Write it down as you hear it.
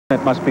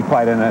it must be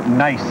quite a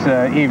nice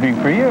evening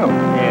for you.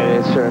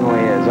 It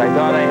certainly is. I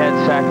thought I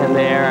had second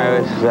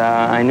there.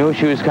 I knew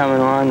she was coming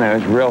on. I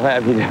was real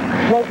happy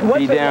to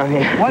be down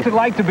here. What's it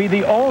like to be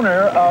the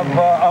owner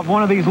of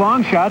one of these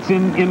long shots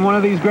in one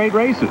of these great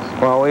races?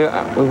 Well,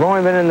 we've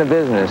only been in the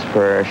business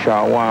for a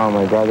short while,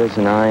 my brothers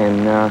and I,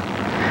 and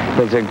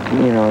it's a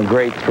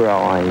great thrill.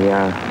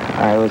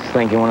 I was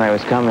thinking when I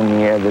was coming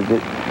here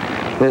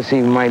that this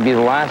even might be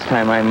the last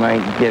time I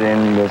might get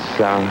in this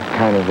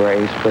kind of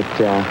race, but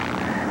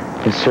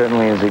it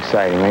certainly is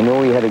exciting. I knew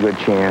we had a good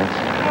chance.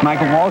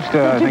 Michael Walsh,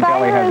 I think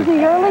Ellie has a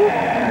yearling?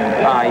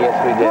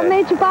 Yes, we did. What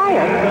made you buy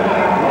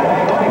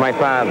her? My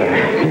father.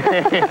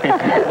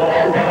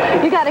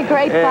 You got a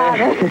great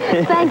father.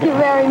 Thank you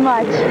very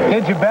much.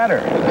 Did you bet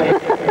her?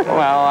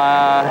 Well,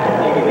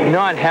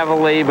 not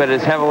heavily, but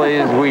as heavily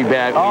as we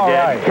bet. All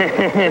right.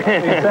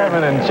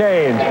 57 and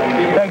change.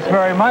 Thanks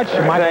very much.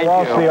 Michael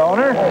Walsh, the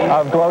owner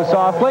of Glow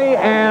Softly.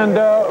 And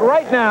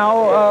right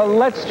now,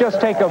 let's just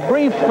take a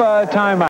brief time out.